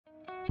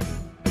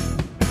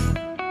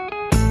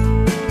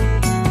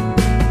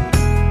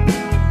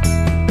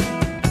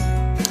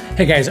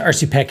Hey guys,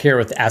 RC Peck here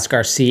with Ask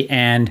RC,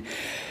 and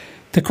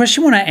the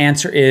question I want to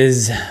answer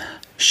is,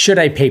 should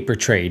I paper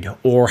trade,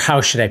 or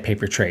how should I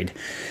paper trade?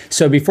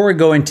 So before I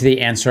go into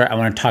the answer, I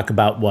want to talk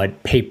about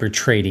what paper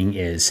trading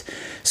is.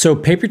 So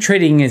paper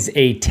trading is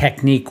a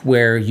technique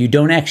where you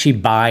don't actually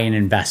buy an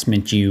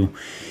investment. You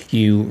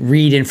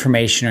read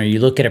information or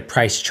you look at a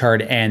price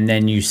chart and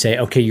then you say,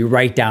 okay, you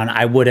write down,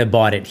 I would have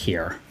bought it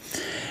here.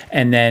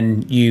 And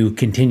then you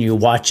continue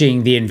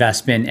watching the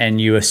investment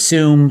and you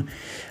assume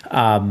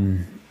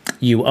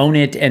you own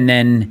it, and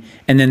then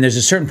there's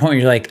a certain point where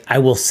you're like, I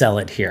will sell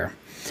it here.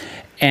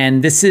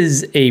 And this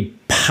is a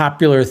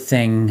popular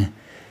thing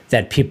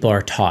that people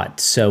are taught.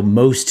 So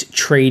most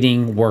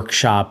trading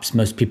workshops,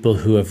 most people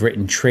who have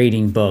written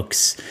trading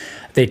books,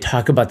 they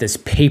talk about this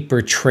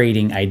paper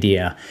trading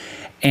idea.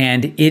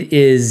 And it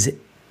is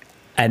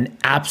an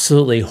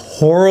absolutely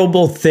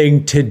horrible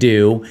thing to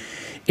do.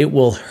 It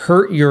will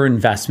hurt your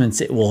investments.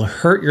 It will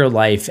hurt your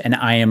life. And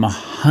I am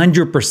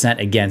 100%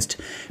 against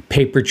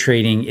paper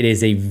trading. It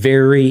is a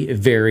very,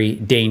 very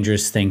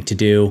dangerous thing to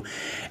do.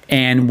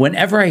 And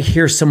whenever I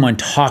hear someone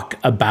talk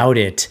about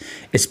it,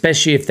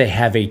 especially if they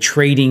have a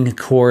trading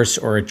course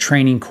or a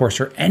training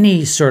course or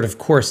any sort of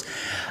course,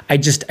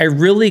 I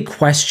really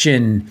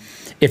question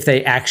if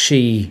they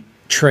actually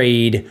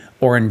trade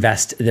or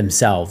invest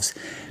themselves,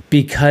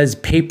 because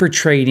paper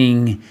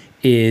trading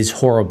is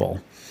horrible.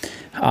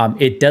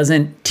 It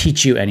doesn't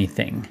teach you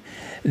anything.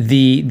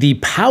 The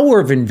power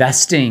of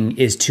investing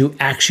is to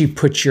actually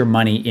put your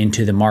money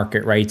into the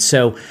market, right?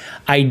 So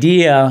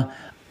idea,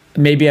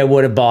 maybe I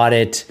would have bought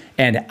it,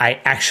 and I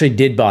actually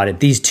did bought it.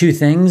 These two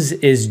things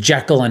is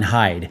Jekyll and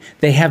Hyde.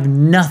 They have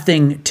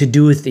nothing to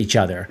do with each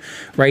other,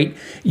 right?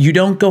 You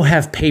don't go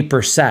have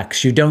paper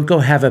sex. You don't go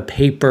have a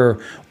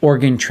paper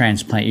organ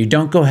transplant. You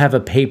don't go have a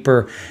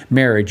paper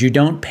marriage. You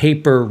don't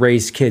paper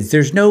raise kids.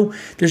 There's no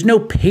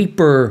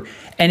paper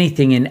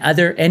anything in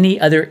any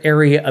other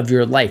area of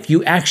your life.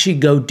 You actually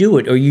go do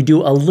it, or you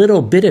do a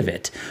little bit of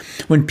it.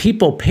 When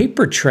people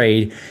paper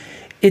trade,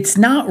 it's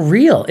not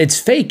real. It's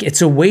fake. It's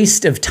a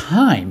waste of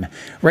time,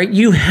 right?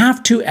 You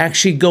have to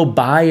actually go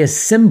buy a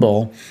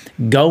symbol,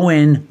 go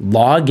in,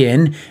 log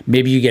in.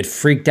 Maybe you get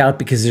freaked out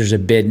because there's a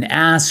bid and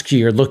ask.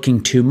 You're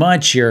looking too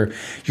much. You're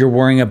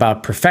worrying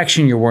about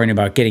perfection. You're worrying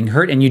about getting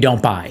hurt, and you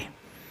don't buy.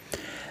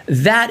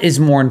 That is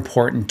more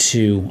important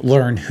to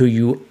learn who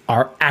you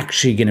are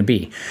actually going to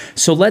be.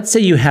 So let's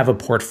say you have a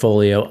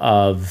portfolio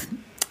of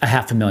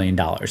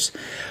 $500,000.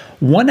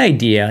 One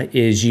idea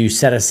is you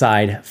set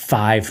aside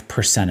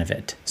 5% of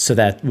it. So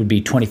that would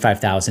be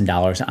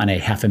 $25,000 on a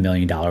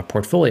 $500,000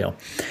 portfolio.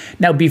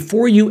 Now,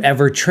 before you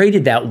ever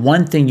traded that,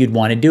 one thing you'd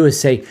want to do is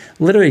say,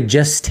 literally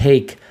just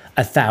take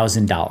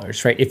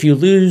 $1,000, right? If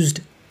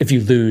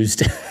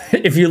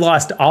you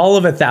lost all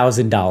of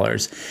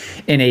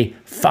 $1,000 in a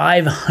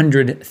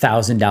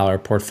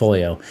 $500,000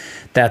 portfolio,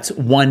 that's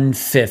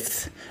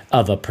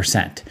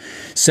 1/5%.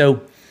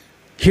 So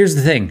here's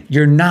the thing,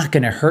 you're not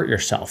going to hurt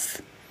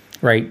yourself,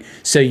 right?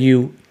 So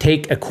you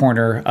take a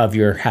corner of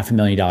your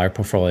 $500,000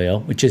 portfolio,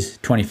 which is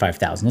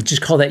 $25,000. Let's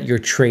just call that your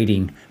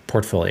trading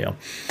portfolio.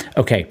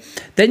 Okay,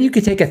 then you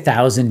could take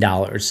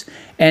 $1,000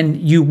 and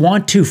you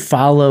want to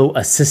follow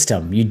a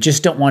system. You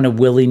just don't want to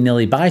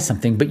willy-nilly buy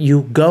something, but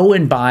you go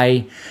and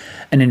buy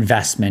an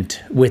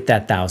investment with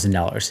that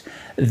 $1,000.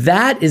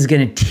 That is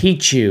going to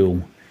teach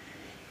you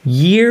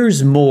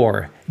years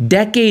more,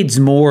 decades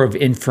more of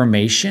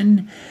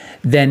information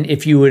than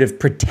if you would have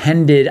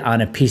pretended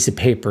on a piece of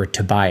paper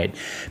to buy it.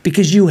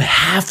 Because you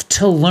have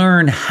to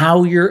learn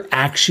how you're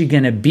actually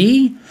going to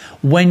be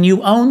when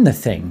you own the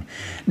thing.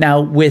 Now,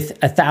 with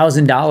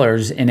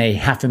 $1,000 in a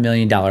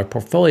 $500,000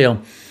 portfolio,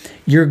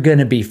 you're going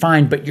to be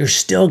fine, but you're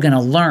still going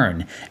to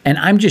learn. And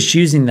I'm just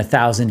using the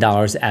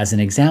 $1,000 as an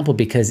example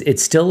because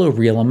it's still a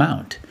real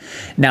amount.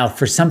 Now,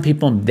 for some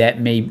people, that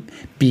may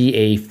be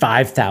a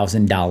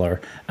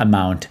 $5,000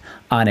 amount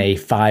on a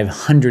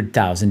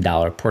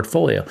 $500,000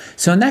 portfolio.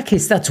 So in that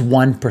case, that's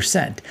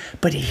 1%.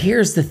 But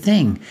here's the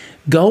thing.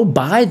 Go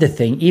buy the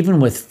thing even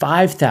with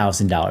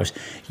 $5,000.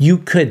 You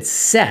could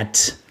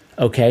set,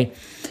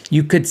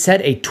 you could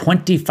set a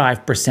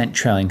 25%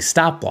 trailing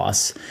stop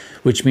loss,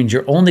 which means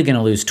you're only going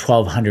to lose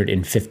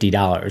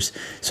 $1,250.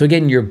 So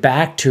again, you're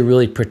back to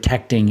really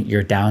protecting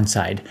your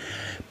downside.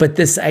 But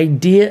this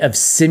idea of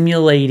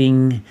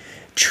simulating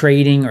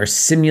trading or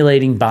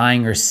simulating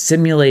buying or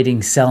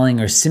simulating selling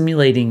or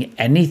simulating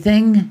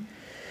anything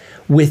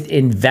with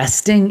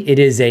investing, it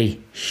is a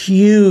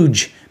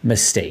huge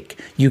mistake.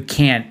 You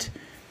can't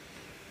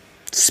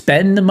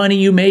spend the money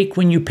you make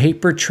when you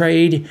paper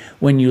trade.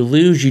 When you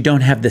lose, you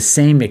don't have the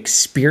same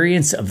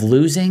experience of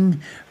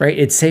losing, right?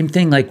 It's same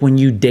thing like when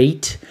you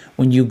date.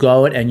 When you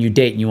go out and you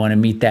date and you want to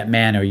meet that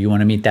man or you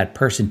want to meet that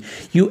person,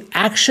 you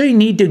actually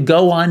need to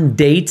go on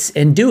dates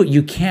and do it.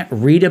 You can't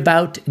read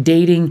about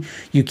dating.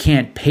 You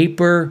can't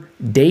paper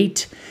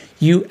date.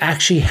 You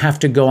actually have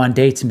to go on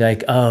dates and be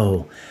like,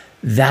 oh,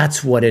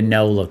 that's what a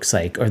no looks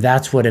like, or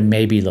that's what a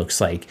maybe looks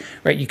like,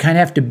 right? You kind of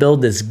have to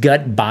build this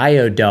gut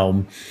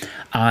biodome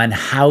on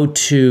how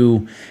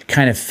to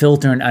kind of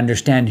filter and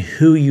understand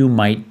who you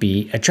might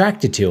be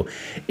attracted to.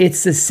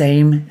 It's the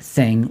same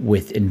thing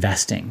with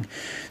investing.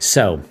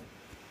 So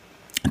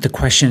the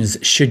question is,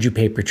 should you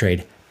paper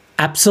trade?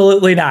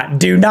 Absolutely not.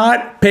 Do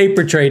not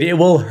paper trade. It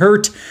will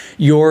hurt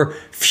your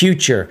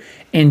future.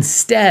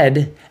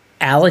 Instead,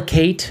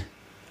 allocate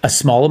a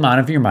small amount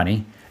of your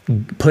money,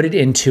 put it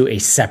into a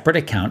separate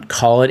account,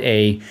 call it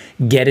a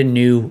get a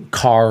new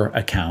car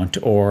account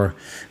or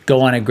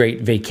go on a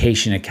great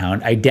vacation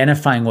account.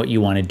 Identifying what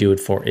you want to do it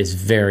for is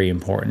very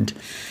important.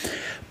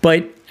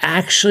 But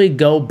actually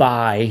go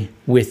buy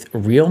with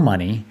real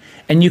money,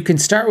 and you can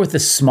start with a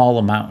small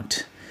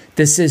amount.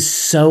 This is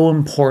so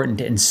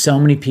important, and so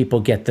many people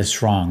get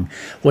this wrong.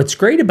 What's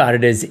great about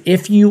it is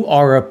if you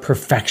are a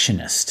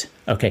perfectionist,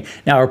 okay,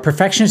 now a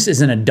perfectionist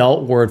is an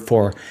adult word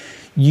for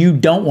you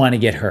don't want to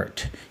get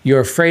hurt. You're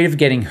afraid of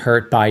getting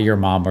hurt by your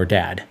mom or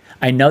dad.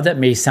 I know that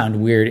may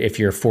sound weird if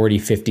you're 40,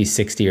 50,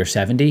 60, or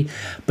 70,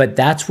 but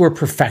that's where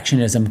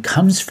perfectionism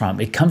comes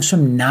from. It comes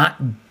from not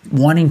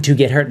wanting to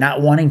get hurt,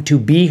 not wanting to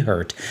be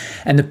hurt.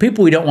 And the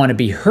people we don't want to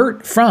be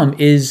hurt from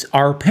is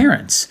our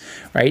parents,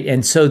 right?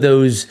 And so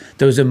those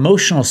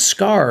emotional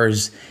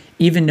scars,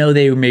 even though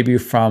they may be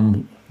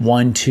from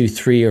 1, 2,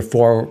 3, or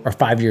 4, or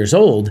 5 years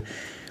old,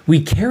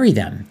 we carry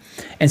them.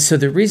 And so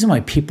the reason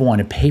why people want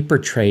to paper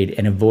trade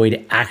and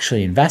avoid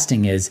actually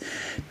investing is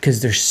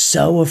because they're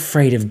so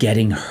afraid of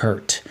getting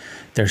hurt.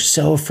 They're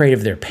so afraid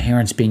of their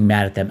parents being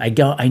mad at them.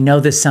 I know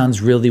this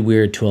sounds really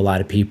weird to a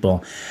lot of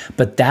people,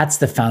 but that's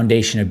the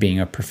foundation of being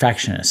a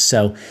perfectionist.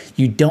 So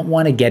you don't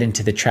want to get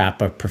into the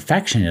trap of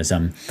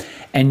perfectionism,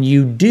 and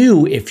you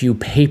do if you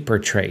paper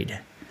trade.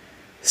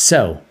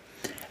 So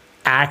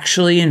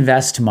actually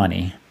invest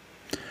money,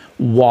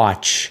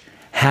 watch,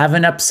 have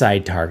an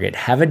upside target,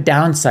 have a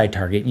downside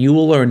target. You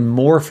will learn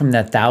more from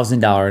that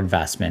 $1,000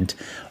 investment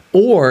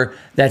or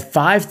that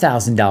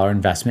 $5,000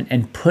 investment,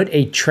 and put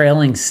a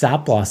trailing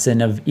stop loss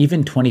in of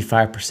even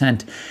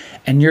 25%.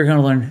 And you're going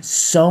to learn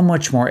so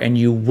much more, and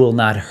you will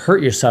not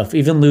hurt yourself.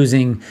 Even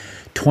losing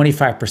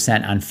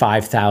 25% on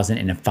 $5,000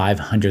 in a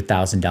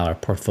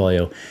 $500,000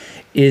 portfolio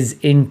is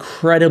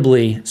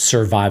incredibly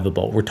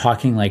survivable. We're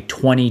talking like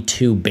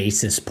 22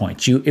 basis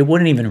points. It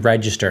wouldn't even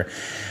register.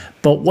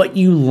 But what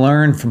you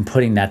learn from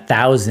putting that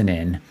 1,000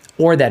 in,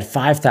 or that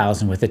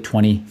 5,000 with a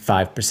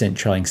 25%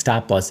 trailing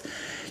stop loss,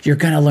 you're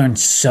going to learn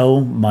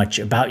so much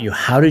about you.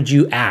 How did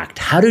you act?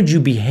 How did you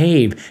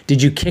behave?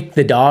 Did you kick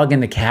the dog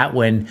and the cat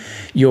when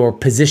your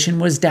position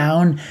was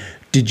down?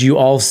 Did you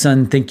all of a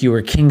sudden think you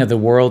were king of the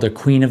world or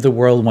queen of the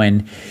world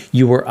when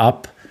you were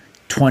up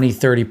 20,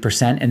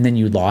 30% and then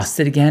you lost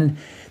it again?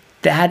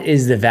 That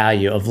is the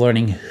value of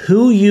learning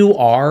who you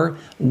are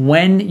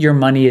when your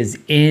money is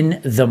in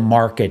the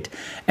market.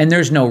 And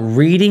there's no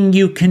reading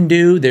you can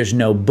do. There's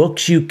no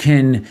books you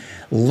can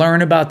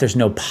learn about. There's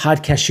no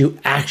podcast. You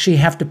actually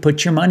have to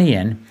put your money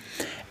in.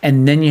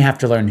 And then you have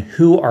to learn,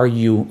 who are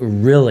you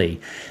really?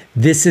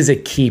 This is a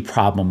key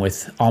problem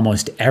with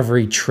almost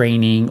every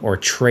training or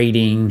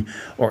trading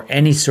or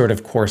any sort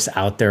of course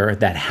out there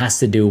that has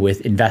to do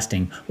with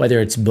investing, whether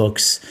it's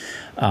books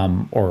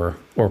or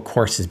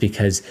courses,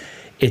 because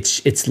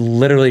it's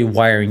literally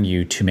wiring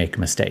you to make a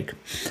mistake.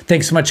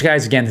 Thanks so much,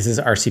 guys. Again, this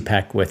is RC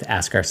Peck with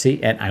Ask RC,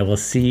 and I will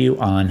see you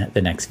on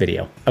the next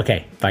video.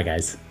 Okay, bye,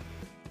 guys.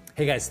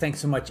 Hey guys, thanks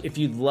so much. If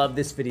you love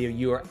this video,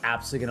 you are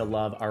absolutely gonna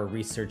love our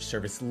research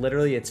service.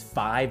 Literally, it's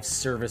 5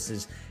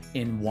 services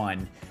in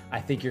one. I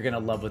think you're gonna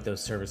love what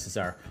those services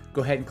are.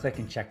 Go ahead and click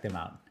and check them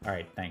out. All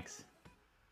right, thanks.